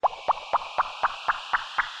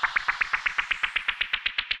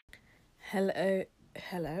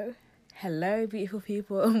Hello, hello, beautiful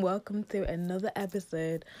people, and welcome to another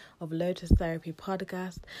episode of Lotus Therapy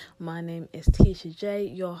Podcast. My name is Tisha J,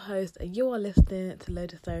 your host, and you are listening to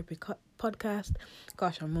Lotus Therapy Podcast.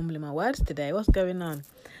 Gosh, I'm mumbling my words today. What's going on?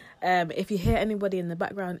 If you hear anybody in the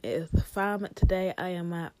background, it is the fam. Today I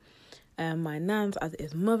am at my nan's as it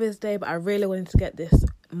is Mother's Day, but I really wanted to get this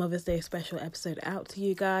Mother's Day special episode out to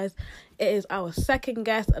you guys. It is our second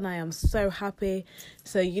guest and I am so happy.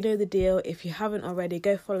 So you know the deal. If you haven't already,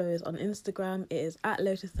 go follow us on Instagram. It is at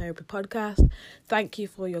Lotus Therapy Podcast. Thank you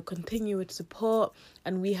for your continued support,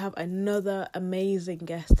 and we have another amazing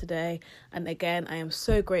guest today, and again I am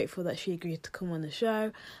so grateful that she agreed to come on the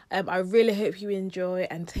show. I really hope you enjoy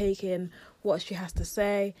and take in what she has to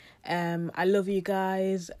say. I love you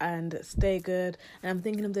guys and stay good. And I'm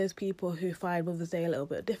thinking of those people who find Mother's Day a little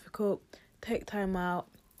bit difficult. Take time out.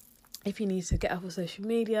 If you need to, get off of social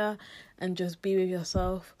media and just be with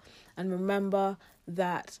yourself. And remember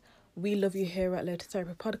that we love you here at Lotus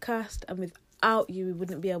Therapy Podcast, and without you we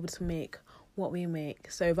wouldn't be able to make what we make.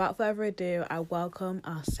 So without further ado, I welcome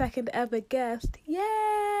our second ever guest.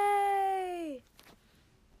 Yay!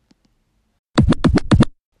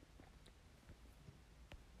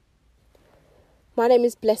 My name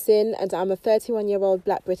is Blessing and I'm a 31-year-old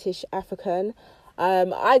Black British African.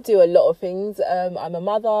 I do a lot of things. I'm a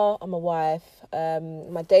mother, I'm a wife.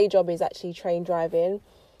 My day job is actually train driving.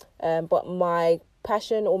 But my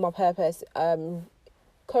passion or my purpose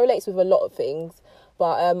correlates with a lot of things.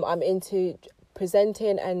 But I'm into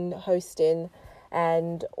presenting and hosting,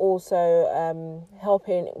 and also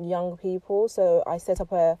helping young people. So I set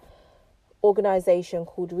up a organisation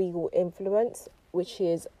called Regal Influence, which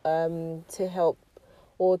is to help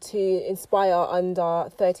or to inspire under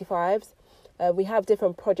 35s. We have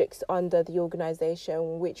different projects under the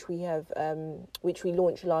organisation which we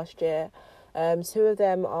launched last year. Two of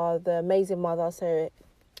them are the Amazing Mother, so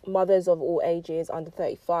mothers of all ages under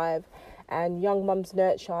 35, and Young Mums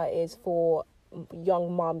Nurture is for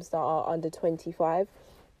young mums that are under 25.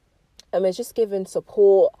 It's just giving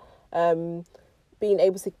support, being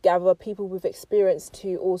able to gather people with experience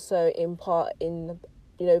to also impart in,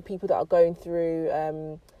 people that are going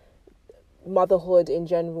through motherhood in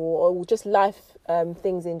general, or just life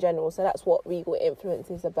things in general. So that's what Regal Influence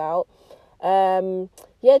is about.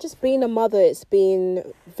 Just being a mother, it's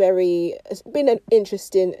been an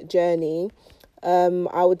interesting journey.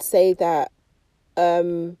 I would say that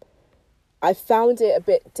I found it a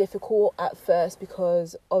bit difficult at first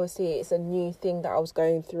because obviously it's a new thing that I was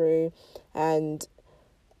going through, and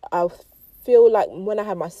I feel like when I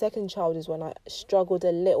had my second child is when I struggled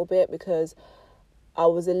a little bit because I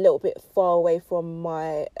was a little bit far away from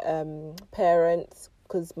my parents,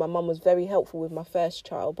 because my mum was very helpful with my first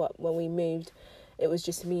child, but when we moved it was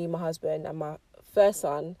just me, my husband and my first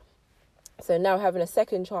son. So now having a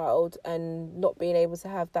second child and not being able to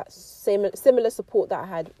have that similar support that I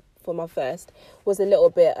had for my first was a little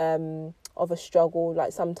bit of a struggle.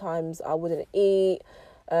 Like sometimes I wouldn't eat,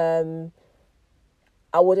 I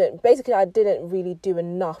didn't really do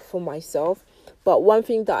enough for myself. But one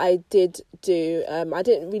thing that I did do, I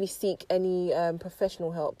didn't really seek any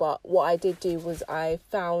professional help, but what I did do was I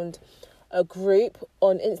found a group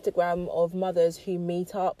on Instagram of mothers who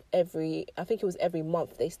meet up every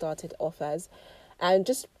month they started off as. And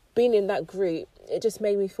just being in that group, it just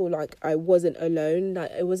made me feel like I wasn't alone.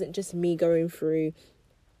 Like it wasn't just me going through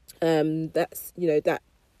that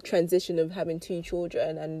transition of having two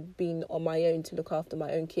children and being on my own to look after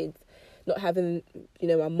my own kids, not having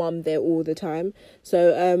my mum there all the time.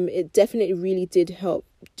 So it definitely really did help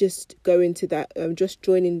just go into that, just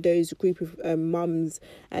joining those group of mums,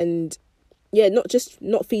 and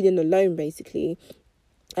not feeling alone basically.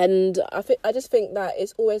 And I just think that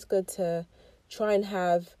it's always good to try and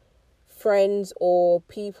have friends or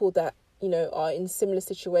people that are in similar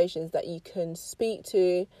situations that you can speak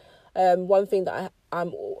to. One thing that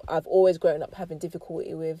I've always grown up having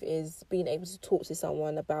difficulty with is being able to talk to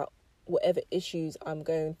someone about whatever issues I'm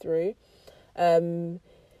going through.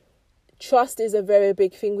 Trust is a very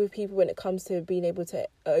big thing with people when it comes to being able to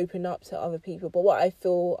open up to other people. But what I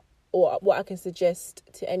feel, or what I can suggest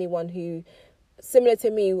to anyone who, similar to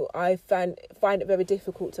me, I find it very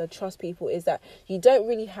difficult to trust people, is that you don't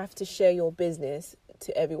really have to share your business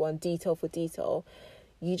to everyone, detail for detail.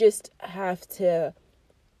 You just have to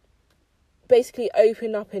basically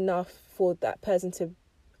open up enough for that person to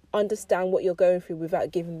understand what you're going through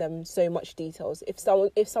without giving them so much details. If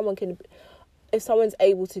someone's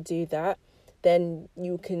able to do that, then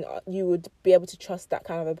you would be able to trust that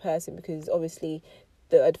kind of a person, because obviously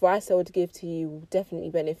the advice I would give to you will definitely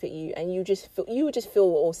benefit you, and you would just feel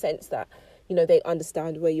or sense that they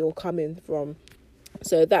understand where you're coming from.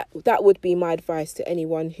 So that would be my advice to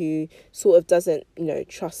anyone who sort of doesn't,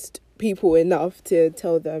 trust people enough to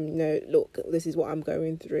tell them, look, this is what I'm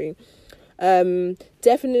going through.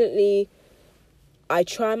 Definitely, I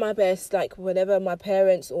try my best, like whenever my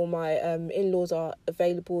parents or my in-laws are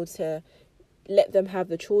available, to let them have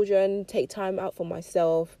the children, take time out for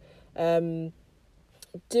myself, do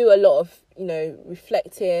a lot of,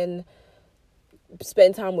 reflecting,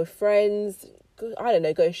 spend time with friends, I don't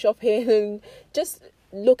know, go shopping, just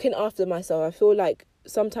looking after myself. I feel like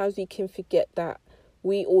sometimes we can forget that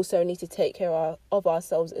we also need to take care of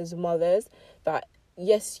ourselves as mothers, that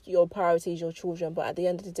yes, your priority is your children, but at the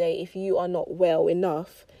end of the day, if you are not well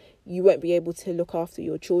enough, you won't be able to look after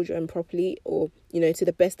your children properly, or, to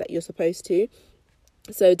the best that you're supposed to.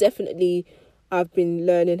 So definitely, I've been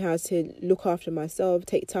learning how to look after myself,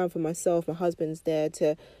 take time for myself. My husband's there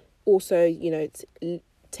to also,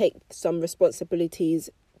 take some responsibilities,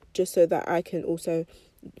 just so that I can also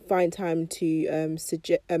find time to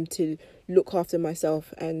to look after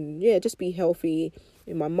myself, and just be healthy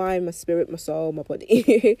in my mind, my spirit, my soul, my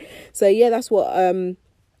body. So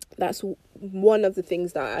that's one of the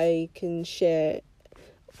things that I can share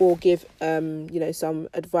or give some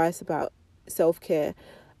advice about self-care.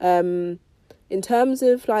 In terms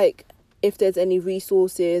of like, if there's any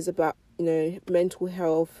resources about mental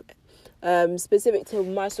health, specific to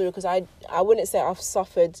my story, because I wouldn't say I've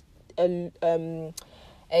suffered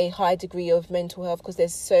a high degree of mental health, because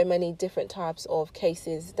there's so many different types of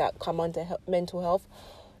cases that come under mental health.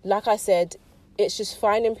 Like I said, it's just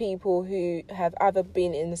finding people who have either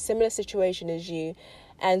been in a similar situation as you,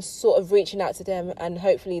 and sort of reaching out to them, and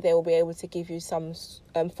hopefully they will be able to give you some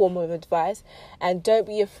form of advice. And don't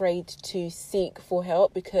be afraid to seek for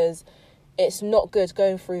help, because it's not good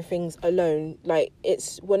going through things alone. Like,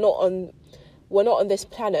 we're not on this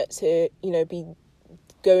planet to be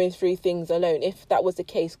going through things alone. If that was the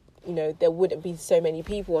case, there wouldn't be so many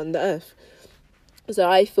people on the earth. So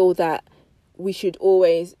I feel that we should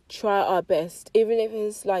always try our best, even if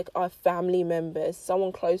it's like our family members,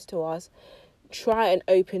 someone close to us. Try and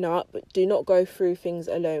open up, but do not go through things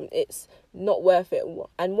alone. It's not worth it.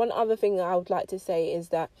 And one other thing I would like to say is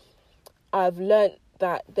that I've learnt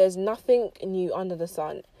that there's nothing new under the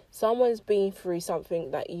sun. Someone's been through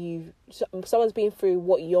something someone's been through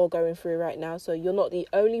what you're going through right now. So you're not the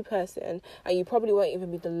only person, and you probably won't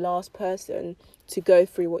even be the last person to go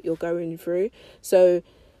through what you're going through. So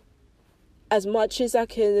as much as I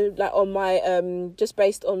can, like, on my just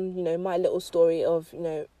based on my little story of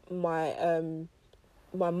my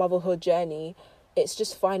motherhood journey, it's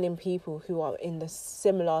just finding people who are in the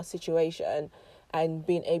similar situation and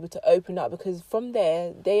being able to open up, because from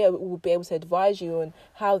there they will be able to advise you on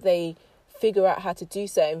how they figure out how to do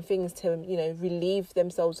certain things to relieve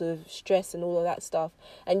themselves of stress and all of that stuff.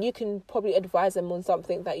 And you can probably advise them on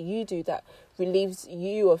something that you do that relieves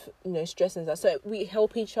you of stress and stuff. So we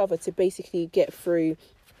help each other to basically get through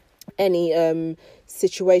any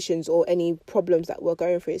situations or any problems that we're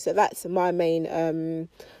going through. So that's my main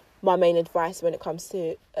advice when it comes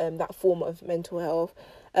to that form of mental health.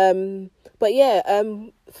 But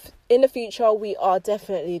in the future, we are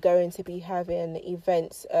definitely going to be having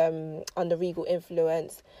events under Regal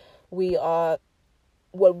Influence. One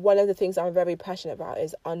of the things I'm very passionate about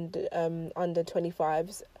is under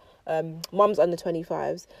 25s, mums under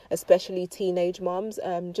 25s, especially teenage mums,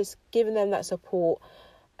 just giving them that support.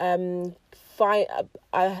 I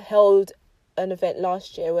held an event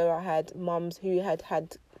last year where I had mums who had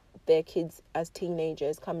their kids as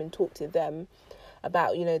teenagers come and talk to them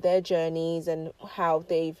about their journeys and how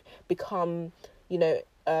they've become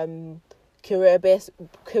career based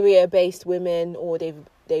women, or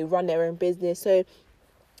they run their own business. So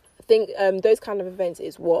I think those kind of events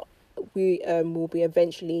is what we will be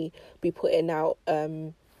eventually be putting out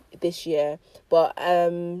this year. But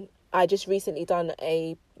I just recently done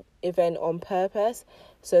a event on purpose,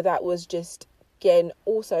 so that was just getting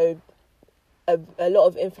also a lot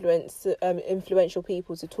of influential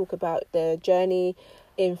people to talk about their journey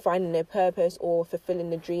in finding their purpose or fulfilling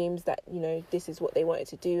the dreams that this is what they wanted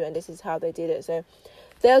to do and this is how they did it. So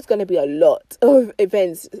there's going to be a lot of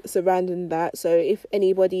events surrounding that. So if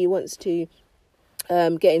anybody wants to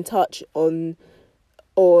get in touch on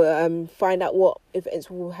or find out what events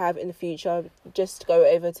we'll have in the future, just go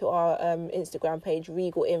over to our Instagram page,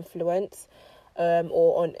 Regal Influence,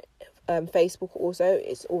 or on Facebook also.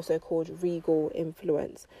 It's also called Regal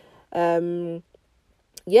Influence. So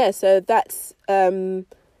that's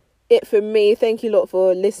it for me. Thank you a lot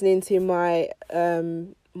for listening to my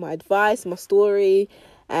my advice, my story,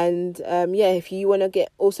 and if you want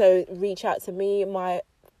to reach out to me, my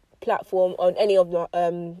platform, on any of the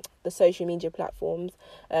social media platforms.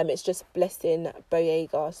 It's just Blessing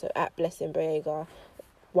Boyega, so at Blessing Boyega,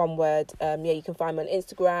 one word. You can find me on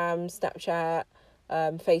Instagram, Snapchat,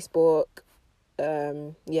 Facebook.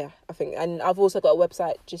 I think, and I've also got a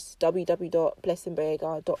website, just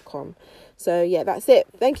www.blessingboyega.com. So yeah, that's it.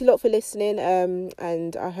 Thank you a lot for listening,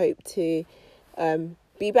 and I hope to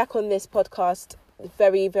be back on this podcast.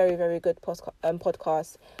 Very, very, very good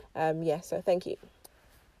podcast. So thank you.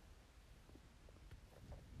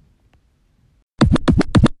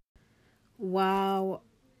 Wow.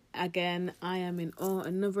 Again, I am in awe.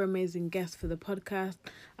 Another amazing guest for the podcast.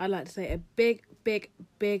 I'd like to say a big, big,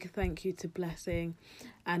 big thank you to Blessing,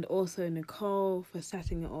 and also Nicole for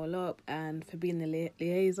setting it all up and for being the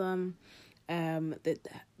liaison. The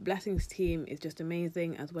Blessing's team is just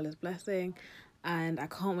amazing, as well as Blessing, and I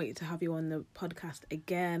can't wait to have you on the podcast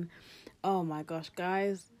again. Oh my gosh,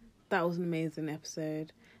 guys, that was an amazing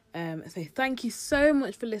episode. So thank you so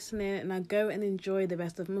much for listening, and now go and enjoy the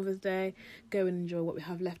rest of Mother's Day. Go and enjoy what we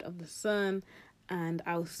have left of the sun, and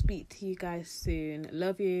I'll speak to you guys soon.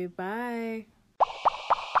 Love you. Bye.